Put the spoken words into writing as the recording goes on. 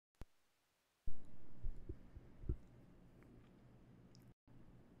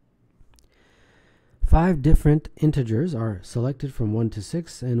5 different integers are selected from 1 to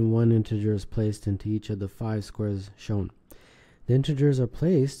 6, and 1 integer is placed into each of the 5 squares shown. The integers are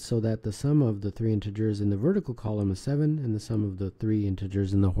placed so that the sum of the 3 integers in the vertical column is 7, and the sum of the 3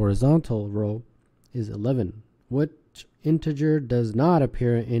 integers in the horizontal row is 11. Which integer does not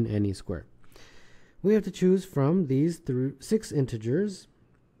appear in any square? We have to choose from these 6 integers,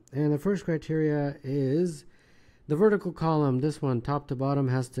 and the first criteria is the vertical column, this one, top to bottom,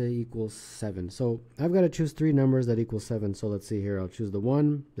 has to equal 7. So I've got to choose 3 numbers that equal 7. So let's see here. I'll choose the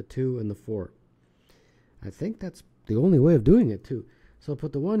 1, the 2, and the 4. I think that's the only way of doing it, too. So I'll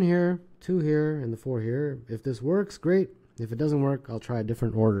put the 1 here, 2 here, and the 4 here. If this works, great. If it doesn't work, I'll try a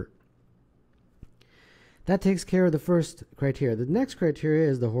different order. That takes care of the first criteria. The next criteria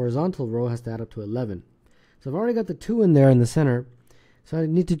is the horizontal row has to add up to 11. So I've already got the 2 in there in the center. So I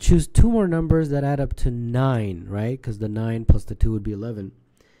need to choose 2 more numbers that add up to 9, right? Because the 9 plus the 2 would be 11.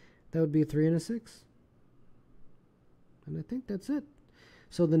 That would be a 3 and a 6. And I think that's it.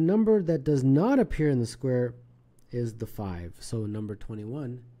 So the number that does not appear in the square is the 5. So number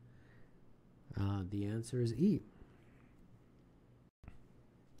 21, the answer is E.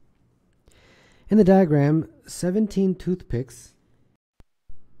 In the diagram, 17 toothpicks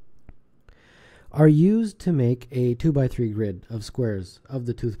are used to make a 2x3 grid of squares. Of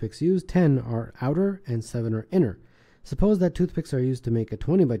the toothpicks used, 10 are outer and 7 are inner. Suppose that toothpicks are used to make a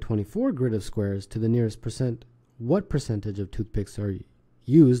 20x24 grid of squares to the nearest percent. What percentage of toothpicks are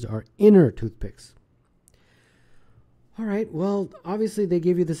used are inner toothpicks? All right, well, obviously they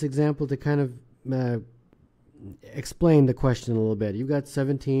give you this example to kind of explain the question a little bit. You've got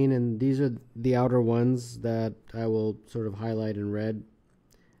 17, and these are the outer ones that I will sort of highlight in red.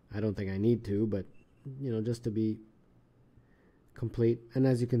 I don't think I need to, but, you know, just to be complete. And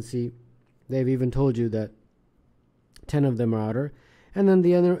as you can see, they've even told you that 10 of them are outer. And then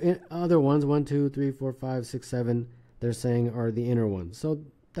the other ones, 1, 2, 3, 4, 5, 6, 7, they're saying are the inner ones. So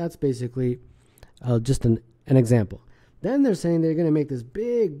that's basically just an example. Then they're saying they're going to make this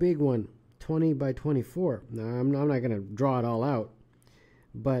big one, 20x24. Now, I'm not going to draw it all out,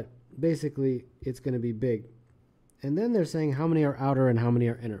 but basically it's going to be big. And then they're saying how many are outer and how many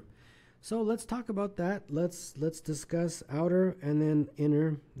are inner. So let's talk about that. Let's discuss outer and then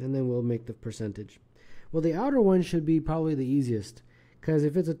inner, and then we'll make the percentage. Well, the outer one should be probably the easiest, because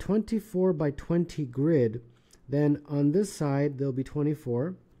if it's a 24x20 grid, then on this side there'll be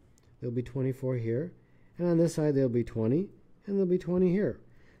 24. There'll be 24 here. And on this side there'll be 20. And there'll be 20 here.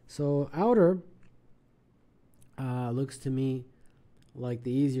 So outer looks to me like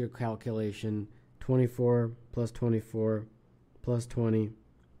the easier calculation. 24 plus 24 plus 20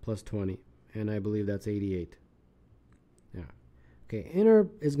 plus 20. And I believe that's 88. Yeah. Okay, inner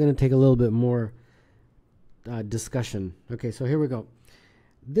is going to take a little bit more discussion. Okay, so here we go.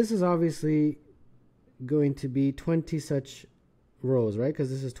 This is obviously going to be 20 such rows, right?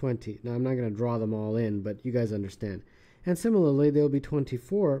 Because this is 20. Now, I'm not going to draw them all in, but you guys understand. And similarly, there will be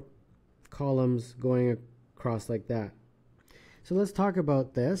 24 columns going across like that. So let's talk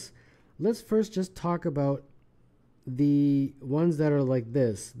about this. Let's first just talk about the ones that are like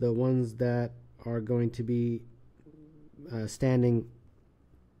this, the ones that are going to be standing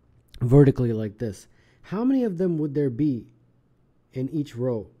vertically like this. How many of them would there be in each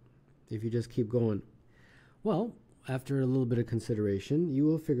row if you just keep going? Well, after a little bit of consideration, you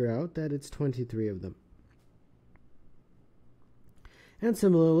will figure out that it's 23 of them. And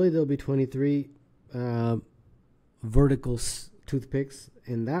similarly, there'll be 23 vertical toothpicks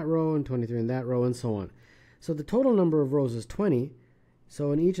in that row and 23 in that row and so on. So the total number of rows is 20.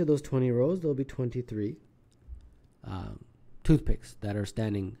 So in each of those 20 rows, there'll be 23 toothpicks that are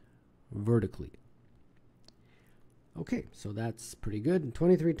standing vertically. Okay, so that's pretty good. And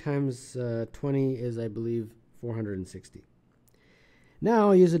 23 times 20 is, I believe, 460. Now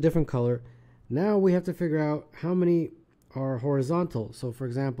I'll use a different color. Now we have to figure out how many are horizontal. So for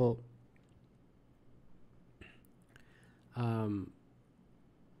example,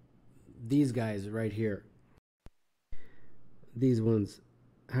 these guys right here, these ones,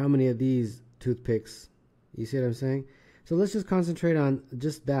 how many of these toothpicks, you see what I'm saying? So let's just concentrate on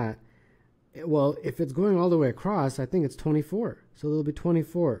just that. Well, if it's going all the way across, I think it's 24. So there'll be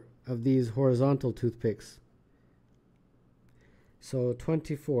 24 of these horizontal toothpicks. So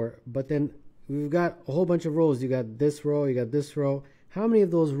 24, but then we've got a whole bunch of rows. You got this row, you got this row. How many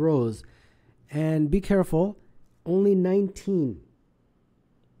of those rows? And be careful, only 19.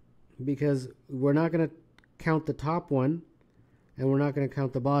 Because we're not going to count the top one, and we're not going to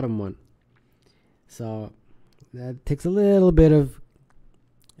count the bottom one. So that takes a little bit of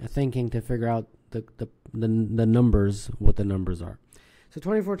thinking to figure out the numbers, what the numbers are. So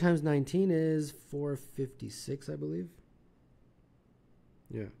 24 times 19 is 456, I believe.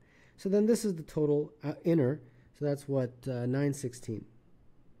 Yeah. So then this is the total inner. So that's what, 916.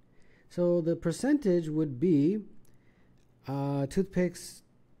 So the percentage would be toothpicks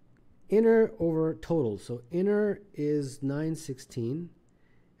inner over total. So inner is 916,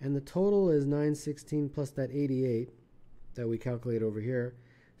 and the total is 916 plus that 88 that we calculate over here.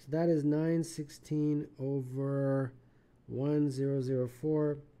 So that is 916 over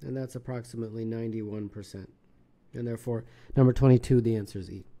 1004, and that's approximately 91%. And therefore, number 22, the answer is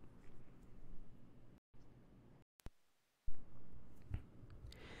E.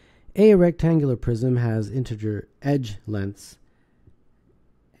 A rectangular prism has integer edge lengths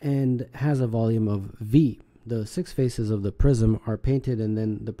and has a volume of V. The 6 faces of the prism are painted, and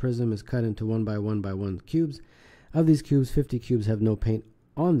then the prism is cut into 1 by 1 by 1 cubes. Of these cubes, 50 cubes have no paint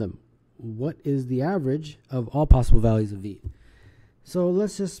on them. What is the average of all possible values of V? So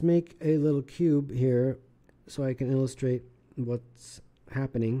let's just make a little cube here so I can illustrate what's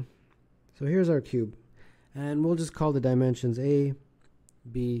happening. So here's our cube, and we'll just call the dimensions A,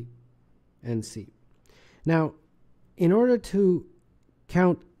 B, and C. Now, in order to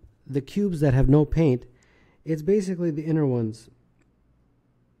count the cubes that have no paint, it's basically the inner ones.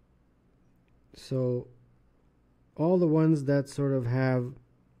 So all the ones that sort of have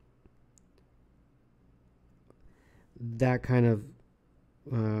that kind of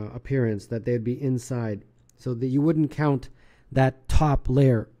appearance, that they'd be inside, so that you wouldn't count that top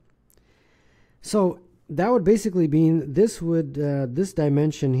layer. So that would basically mean this would this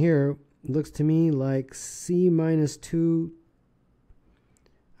dimension here looks to me like C minus 2.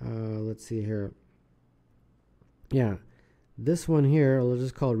 Let's see here. Yeah, this one here, I'll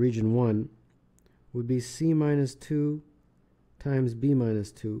just call it region 1, would be C minus 2 times B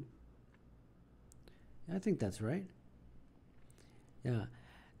minus 2. I think that's right. Yeah,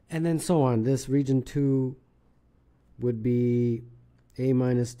 and then so on. This region 2 would be A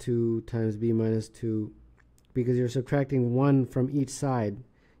minus 2 times B minus 2, because you're subtracting 1 from each side.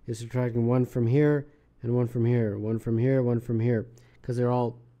 You're subtracting 1 from here and 1 from here, 1 from here, 1 from here, because they're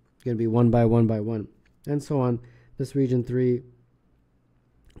all going to be 1 by 1 by 1, and so on. This region 3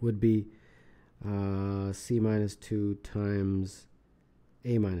 would be C minus 2 times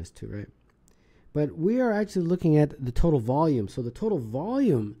A minus 2, right? But we are actually looking at the total volume. So the total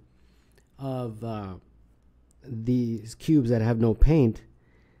volume of these cubes that have no paint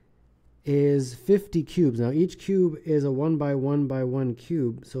is 50 cubes. Now each cube is a 1 by 1 by 1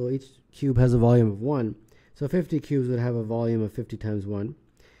 cube, so each cube has a volume of 1. So 50 cubes would have a volume of 50 times 1.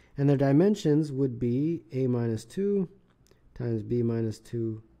 And their dimensions would be A minus 2 times B minus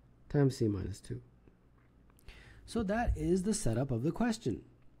 2 times C minus 2. So that is the setup of the question.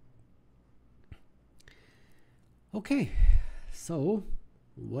 Okay, so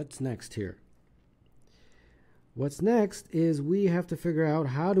what's next here? What's next is we have to figure out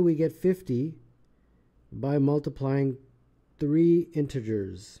how do we get 50 by multiplying 3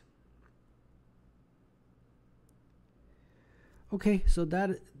 integers. Okay, so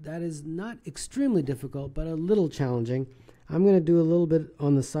that is not extremely difficult, but a little challenging. I'm going to do a little bit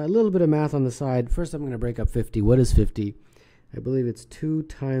on the side, a little bit of math on the side. First, I'm going to break up 50. What is 50? I believe it's 2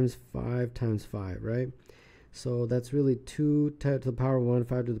 times 5 times 5, right? So that's really 2 to the power of 1,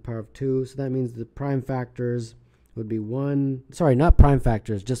 5 to the power of 2. So that means the prime factors would be 1. Sorry, not prime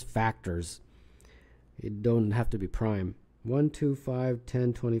factors, just factors. It don't have to be prime. 1, 2, 5,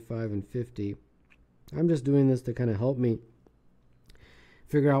 10, 25, and 50. I'm just doing this to kind of help me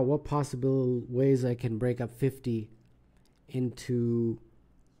figure out what possible ways I can break up 50 into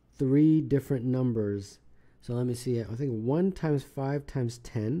 3 different numbers. So let me see. I think 1 times 5 times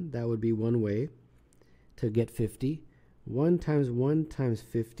 10, that would be one way to get 50. 1 times 1 times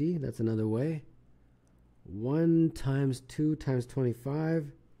 50, that's another way. 1 times 2 times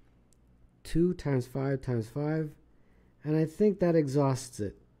 25. 2 times 5 times 5. And I think that exhausts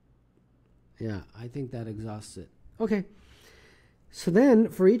it. Yeah, I think that exhausts it. Okay. So then,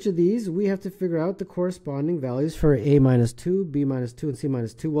 for each of these, we have to figure out the corresponding values for A minus 2, B minus 2, and C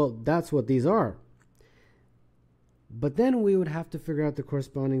minus 2. Well, that's what these are. But then we would have to figure out the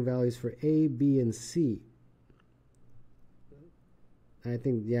corresponding values for A, B, and C. I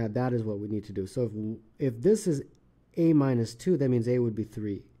think, yeah, that is what we need to do. So if this is A minus 2, that means A would be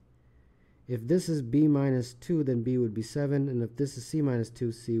 3. If this is B minus 2, then B would be 7. And if this is C minus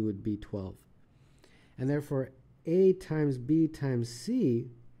 2, C would be 12. And therefore, A times B times C,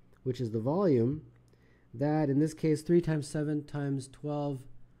 which is the volume, that in this case 3 times 7 times 12,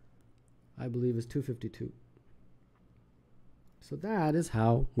 I believe is 252. So that is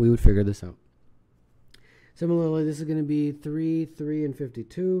how we would figure this out. Similarly, this is going to be 3, 3, and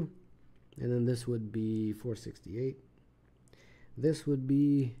 52. And then this would be 468. This would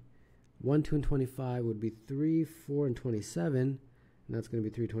be 1, 2, and 25 would be 3, 4, and 27. And that's going to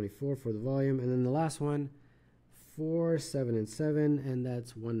be 324 for the volume. And then the last one, 4, 7, and 7. And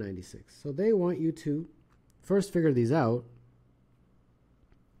that's 196. So they want you to first figure these out.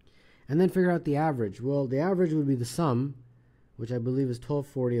 And then figure out the average. Well, the average would be the sum, which I believe is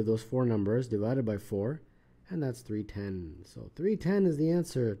 1240 of those four numbers divided by 4. And that's 310. So 310 is the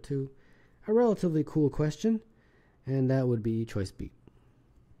answer to a relatively cool question. And that would be choice B.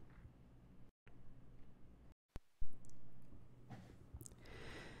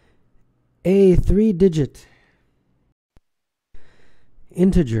 A 3-digit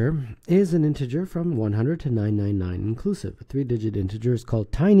integer is an integer from 100 to 999 inclusive. A 3-digit integer is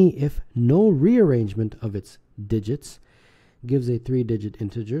called tiny if no rearrangement of its digits gives a 3-digit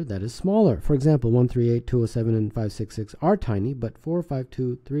integer that is smaller. For example, 138, 207, and 566 are tiny, but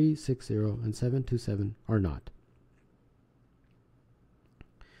 452, 360, and 727 are not.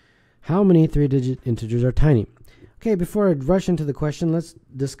 How many 3-digit integers are tiny? Okay, before I rush into the question, let's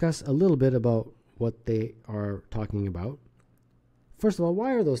discuss a little bit about what they are talking about. First of all,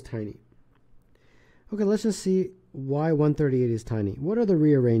 why are those tiny? Okay, let's just see why 138 is tiny. What are the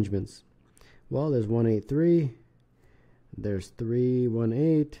rearrangements? Well, there's 183, there's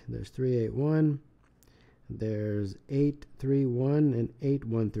 318, there's 381, there's 831, and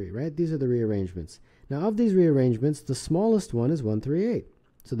 813, right? These are the rearrangements. Now, of these rearrangements, the smallest one is 138,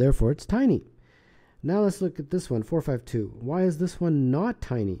 so therefore it's tiny. Now let's look at this one, 452. Why is this one not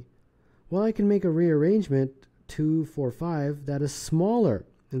tiny? Well, I can make a rearrangement 245 that is smaller,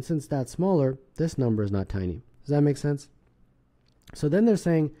 and since that's smaller, this number is not tiny. Does that make sense? So then they're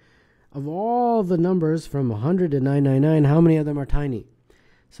saying, of all the numbers from 100 to 999, how many of them are tiny?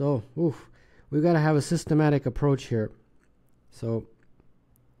 So, we've got to have a systematic approach here. So,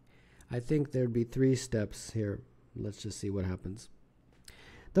 I think there'd be 3 steps here. Let's just see what happens.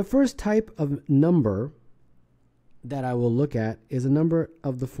 The first type of number that I will look at is a number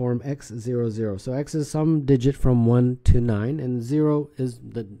of the form x00. So x is some digit from 1 to 9, and 0 is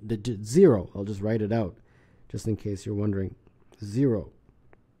the digit 0. I'll just write it out, just in case you're wondering. 0.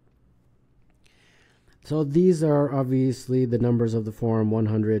 So these are obviously the numbers of the form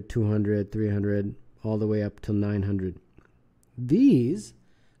 100, 200, 300, all the way up to 900. These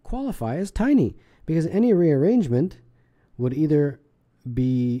qualify as tiny, because any rearrangement would either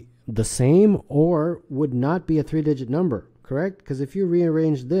be the same or would not be a 3-digit number, correct? Because if you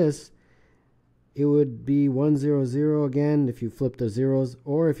rearrange this, it would be 100 again if you flip the zeros,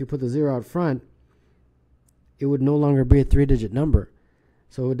 or if you put the 0 out front, it would no longer be a 3-digit number.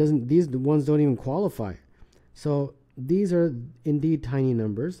 So it doesn't, these ones don't even qualify. So these are indeed tiny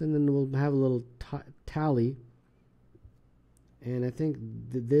numbers, and then we'll have a little tally, and I think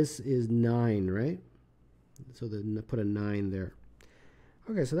this is 9, right? So then put a 9 there.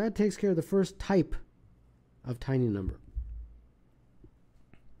 Okay, so that takes care of the first type of tiny number.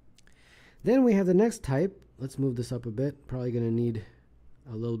 Then we have the next type. Let's move this up a bit. Probably going to need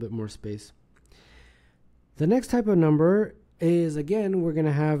a little bit more space. The next type of number is, again, we're going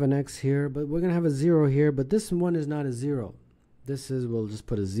to have an x here, but we're going to have a 0 here, but this one is not a 0. This is, we'll just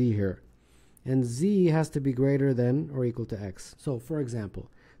put a z here. And z has to be greater than or equal to x. So, for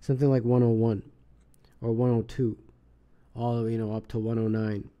example, something like 101 or 102. All up to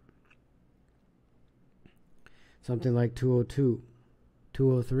 109. Something like 202,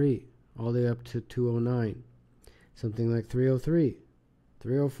 203, all the way up to 209. Something like 303,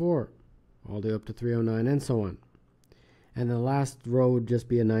 304, all the way up to 309, and so on. And the last row would just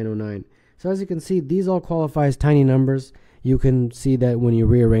be a 909. So as you can see, these all qualify as tiny numbers. You can see that when you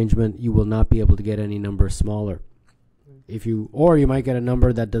rearrangement, you will not be able to get any number smaller. Or you might get a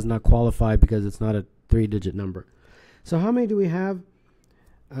number that does not qualify because it's not a 3-digit number. So how many do we have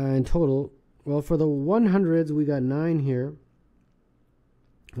in total? Well, for the 100s, we got 9 here.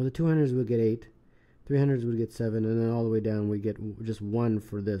 For the 200s, we'll get 8. 300s, we'll get 7. And then all the way down, we get just 1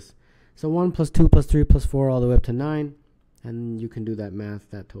 for this. So 1 plus 2 plus 3 plus 4 all the way up to 9. And you can do that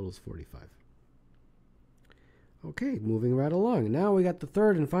math. That totals 45. Okay, moving right along. Now we got the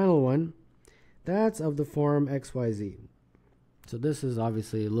third and final one. That's of the form XYZ. So this is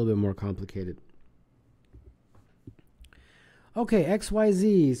obviously a little bit more complicated. Okay,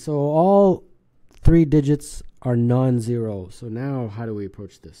 XYZ, so all 3 digits are non-zero. So now how do we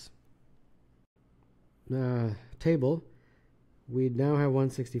approach this? Table, we now have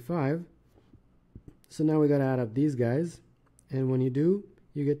 165. So now we got to add up these guys. And when you do,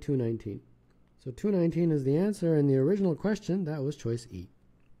 you get 219. So 219 is the answer, and the original question, that was choice E.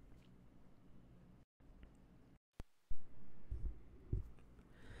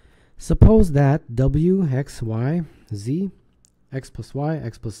 Suppose that w, x, y, z, x plus y,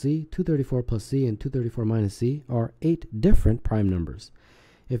 x plus z, 234 plus c, and 234 minus c are 8 different prime numbers.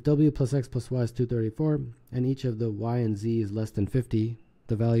 If w plus x plus y is 234, and each of the y and z is less than 50,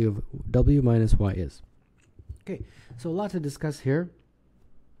 the value of w minus y is. Okay, so a lot to discuss here.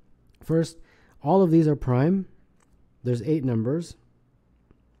 First, all of these are prime. There's 8 numbers.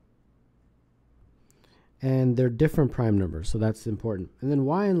 And they're different prime numbers, so that's important. And then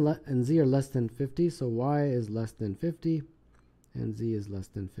y and z are less than 50, so y is less than 50, and z is less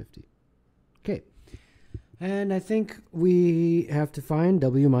than 50. Okay, and I think we have to find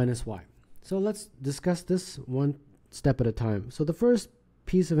w minus y. So let's discuss this one step at a time. So the first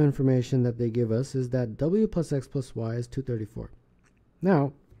piece of information that they give us is that w plus x plus y is 234.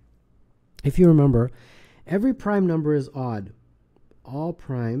 Now, if you remember, every prime number is odd. All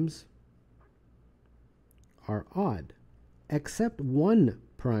primes are odd, except one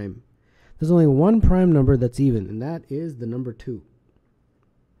prime. There's only one prime number that's even, and that is the number 2.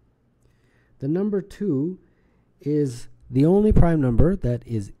 The number 2 is the only prime number that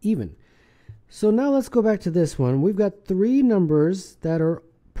is even. So now let's go back to this one. We've got 3 numbers that are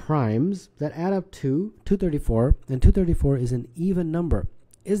primes that add up to 234, and 234 is an even number.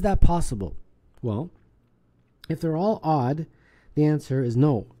 Is that possible? Well, if they're all odd, the answer is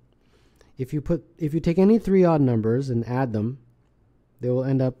no. If you take any 3 odd numbers and add them, they will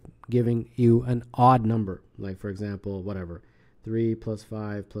end up giving you an odd number. Like, for example, whatever, 3 plus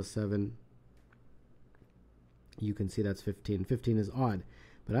 5 plus 7. You can see that's 15. 15 is odd.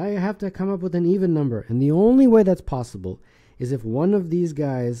 But I have to come up with an even number. And the only way that's possible is if one of these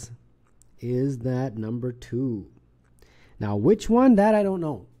guys is that number 2. Now, which one? That I don't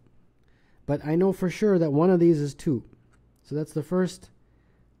know. But I know for sure that one of these is 2. So that's the first.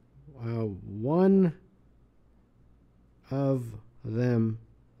 One of them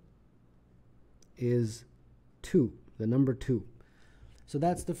is 2, the number 2. So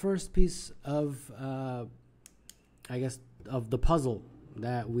that's the first piece of, I guess, of the puzzle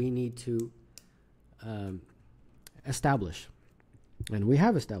that we need to establish. And we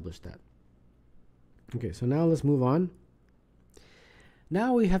have established that. Okay, so now let's move on.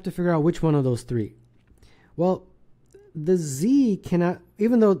 Now we have to figure out which one of those 3. Well, the z cannot,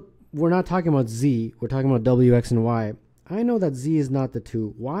 even though we're not talking about z, we're talking about w, x, and y. I know that z is not the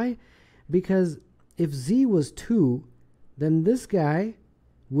 2. Why? Because if z was 2, then this guy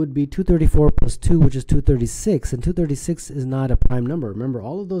would be 234 plus 2, which is 236, and 236 is not a prime number. Remember,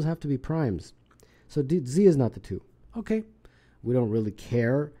 all of those have to be primes. So z is not the 2. Okay, we don't really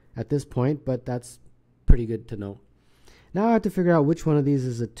care at this point, but that's pretty good to know. Now I have to figure out which one of these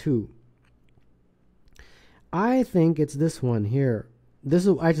is a 2. I think it's this one here. This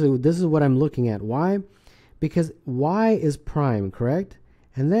is what I'm looking at. Why? Because y is prime, correct?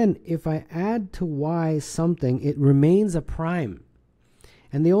 And then if I add to y something, it remains a prime.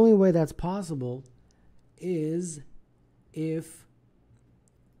 And the only way that's possible is if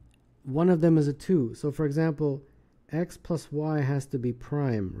one of them is a 2. So for example, x plus y has to be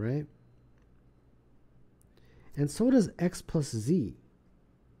prime, right? And so does x plus z.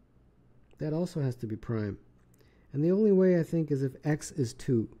 That also has to be prime. And the only way I think is if x is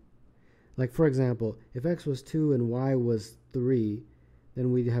 2. Like for example, if x was 2 and y was 3,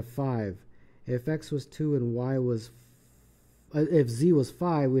 then we'd have 5. If x was 2 and y was, if z was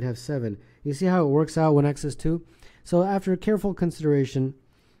 5, we'd have 7. You see how it works out when x is 2? So after careful consideration,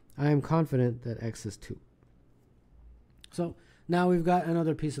 I am confident that x is 2. So now we've got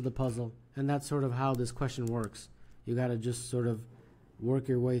another piece of the puzzle, and that's sort of how this question works. You got to just sort of work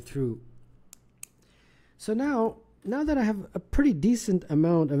your way through. So now that I have a pretty decent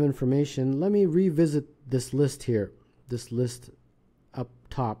amount of information, let me revisit this list here, this list up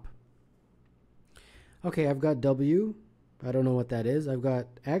top. Okay, I've got w. I don't know what that is. I've got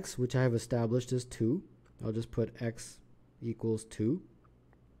x, which I have established as 2. I'll just put x equals 2.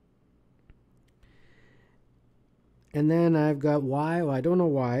 And then I've got y. Well, I don't know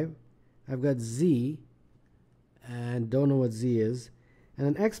y. I've got z, and don't know what z is. And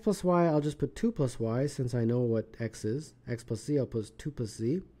then x plus y, I'll just put 2 plus y, since I know what x is. X plus z, I'll put 2 plus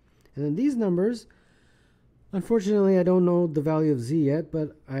z. And then these numbers, unfortunately, I don't know the value of z yet,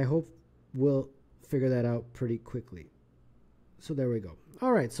 but I hope we'll figure that out pretty quickly. So there we go.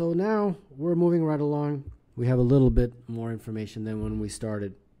 All right, so now we're moving right along. We have a little bit more information than when we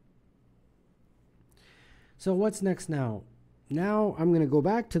started. So what's next now? Now I'm going to go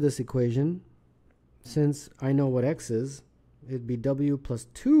back to this equation. Since I know what x is, it'd be w plus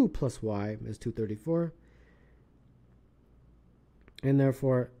 2 plus y is 234. And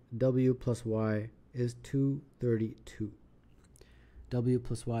therefore, w plus y is 232. W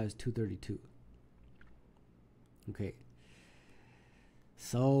plus Y is 232. Okay.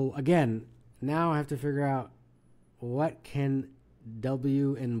 So again, now I have to figure out what can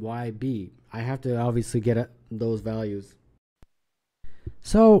W and Y be. I have to obviously get those values.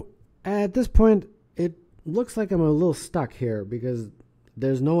 So at this point, it looks like I'm a little stuck here because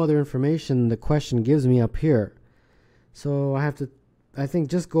there's no other information the question gives me up here. So I have to, I think,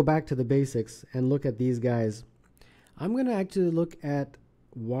 just go back to the basics and look at these guys. I'm going to actually look at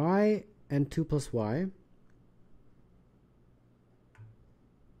Y and 2 plus Y,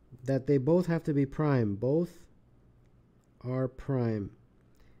 that they both have to be prime. Both are prime.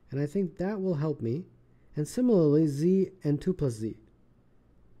 And I think that will help me. And similarly, Z and 2 plus Z.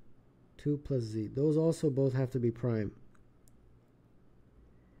 2 plus Z. Those also both have to be prime.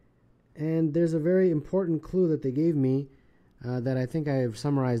 And there's a very important clue that they gave me that I think I've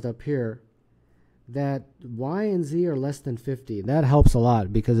summarized up here, that Y and Z are less than 50. That helps a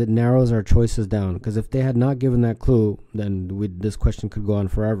lot because it narrows our choices down. Because if they had not given that clue, then this question could go on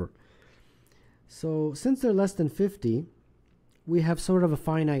forever. So since they're less than 50, we have sort of a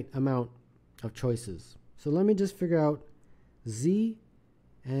finite amount of choices. So let me just figure out Z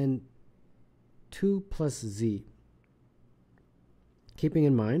and 2 plus Z, keeping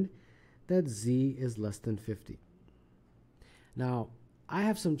in mind that Z is less than 50. Now, I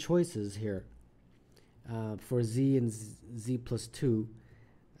have some choices here for Z and Z plus 2.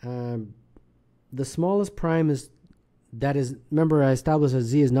 The smallest prime is, remember I established that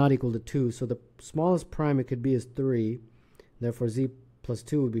Z is not equal to 2, so the smallest prime it could be is 3. Therefore, Z plus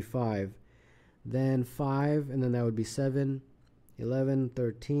 2 would be 5. Then 5, and then that would be 7, 11,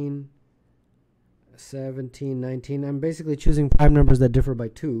 13, 17, 19. I'm basically choosing prime numbers that differ by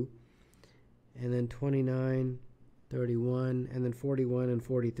 2. And then 29, 31, and then 41 and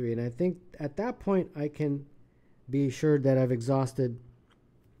 43. And I think at that point I can be assured that I've exhausted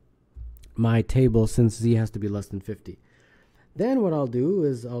my table since Z has to be less than 50. Then what I'll do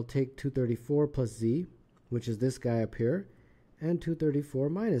is I'll take 234 plus Z, which is this guy up here, and 234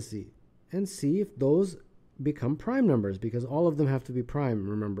 minus Z, and see if those become prime numbers, because all of them have to be prime,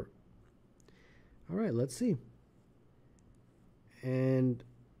 remember. All right, let's see. And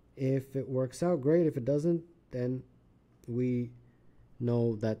if it works out, great. If it doesn't, then we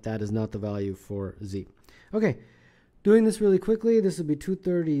know that that is not the value for Z. Okay, doing this really quickly, this would be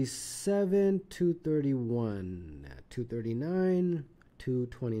 237, 231, 239,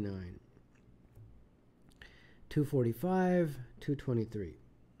 229, 245, 223,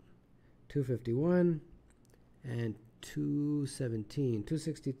 251, and 217,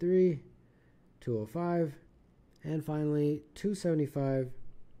 263, 205, and finally 275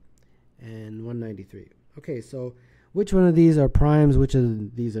 and 193. Okay, so which one of these are primes, which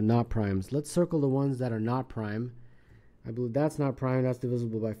of these are not primes? Let's circle the ones that are not prime. I believe that's not prime, that's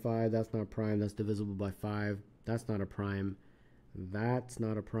divisible by 5, that's not prime, that's divisible by 5, that's not a prime, that's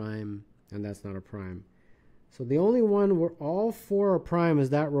not a prime, and that's not a prime. So the only one where all 4 are prime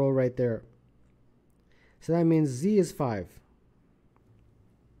is that row right there. So that means Z is 5.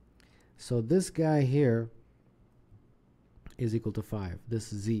 So this guy here is equal to 5, this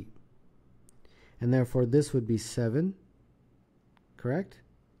Z. And therefore this would be 7, correct?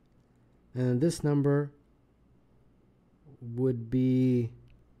 And this number would be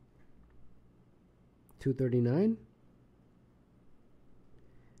 239.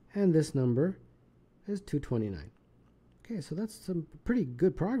 And this number is 229. Okay, so that's some pretty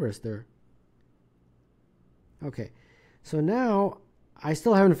good progress there. Okay, so now I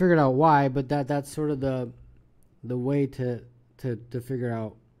still haven't figured out why, but that's sort of the way to figure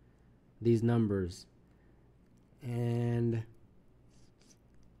out these numbers. And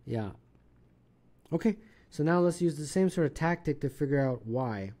yeah. Okay, so now let's use the same sort of tactic to figure out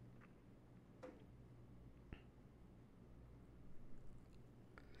why.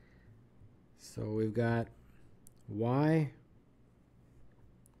 So we've got y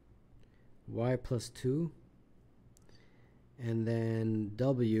plus 2, and then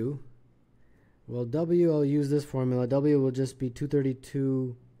w. Well, w, I'll use this formula. W will just be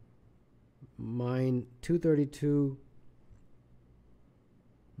 232 minus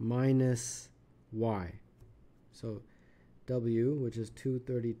y. So w, which is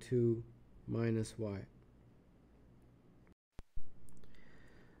 232 minus y.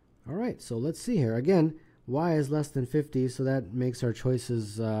 All right, so let's see here. Again, y is less than 50, so that makes our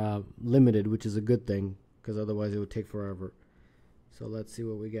choices limited, which is a good thing, because otherwise it would take forever. So let's see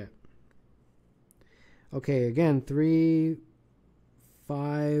what we get. Okay, again, 3,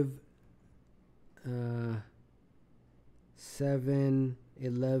 5, 7,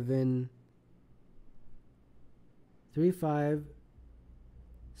 11, 3, 5,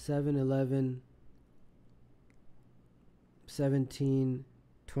 7, 11, 17,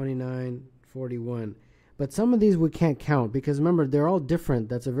 29, 41. But some of these we can't count because remember, they're all different.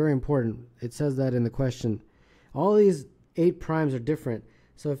 That's a very important. It says that in the question. All these 8 primes are different.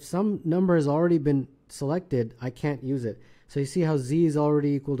 So if some number has already been selected, I can't use it. So you see how z is already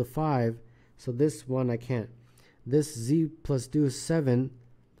equal to 5. So this one I can't. This z plus 2 is 7.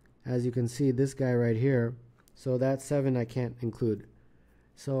 As you can see, this guy right here. So that 7 I can't include.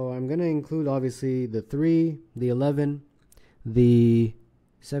 So I'm going to include obviously the 3, the 11, the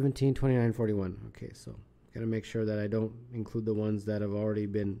 17, 29, 41. Okay, so got to make sure that I don't include the ones that have already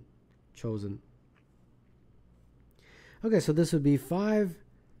been chosen. Okay, so this would be 5,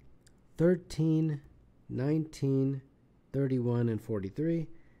 13, 19, 31, and 43.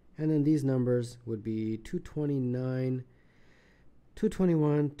 And then these numbers would be 229,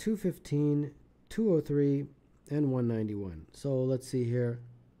 221, 215, 203, and 191. So let's see here.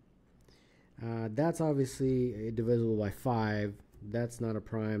 That's obviously divisible by 5. That's not a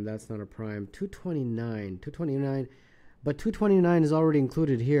prime. That's not a prime. 229. But 229 is already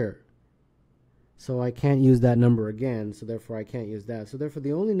included here. So I can't use that number again. So therefore I can't use that. So therefore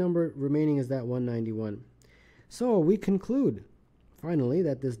the only number remaining is that 191. So we conclude finally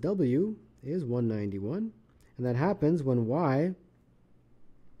that this W is 191. And that happens when Y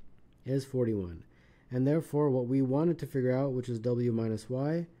is 41. And therefore what we wanted to figure out, which is W minus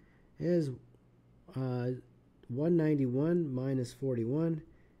Y, is 191 minus 41,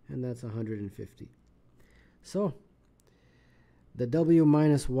 and that's 150. So the W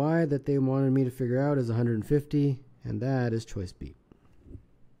minus Y that they wanted me to figure out is 150, and that is choice B.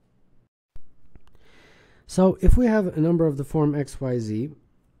 So if we have a number of the form x, y, z,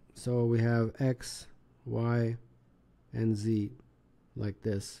 so we have x, y, and z like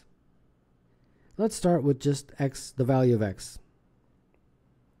this. Let's start with just x, the value of x.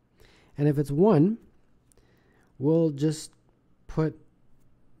 And if it's 1, we'll just put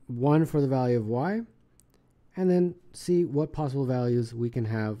 1 for the value of y, and then see what possible values we can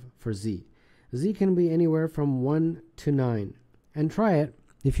have for z. Z can be anywhere from 1 to 9. And try it.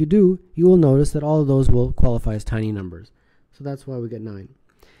 If you do, you will notice that all of those will qualify as tiny numbers. So that's why we get 9.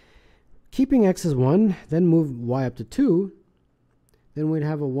 Keeping x as 1, then move y up to 2, then we'd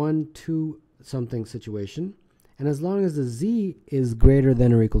have a 1, 2 something situation. And as long as the z is greater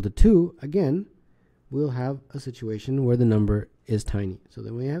than or equal to 2, again, we'll have a situation where the number is tiny. So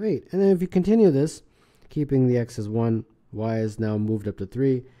then we have 8. And then if you continue this, keeping the x as 1, y is now moved up to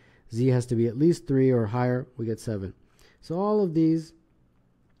 3, z has to be at least 3 or higher, we get 7. So all of these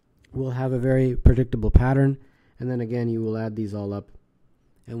will have a very predictable pattern, and then again you will add these all up,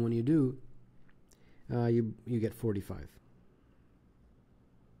 and when you do, you get 45.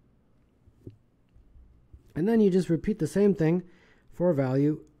 And then you just repeat the same thing for a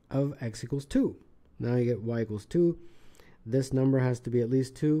value of x equals 2. Now you get y equals 2. This number has to be at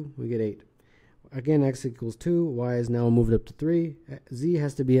least 2. We get 8. Again, x equals 2. Y is now moved up to 3. Z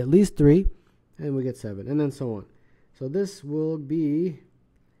has to be at least 3. And we get 7. And then so on. So this will be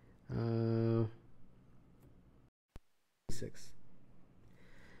 6.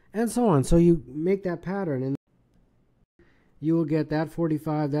 And so on. So you make that pattern. And you will get that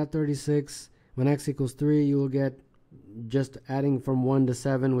 45, that 36. When x equals 3, you will get just adding from 1 to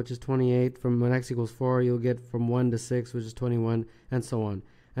 7, which is 28. From when x equals 4, you'll get from 1 to 6, which is 21, and so on.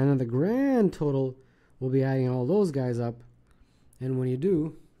 And then the grand total will be adding all those guys up. And when you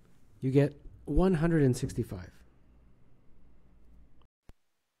do, you get 165.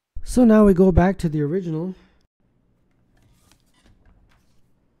 So now we go back to the original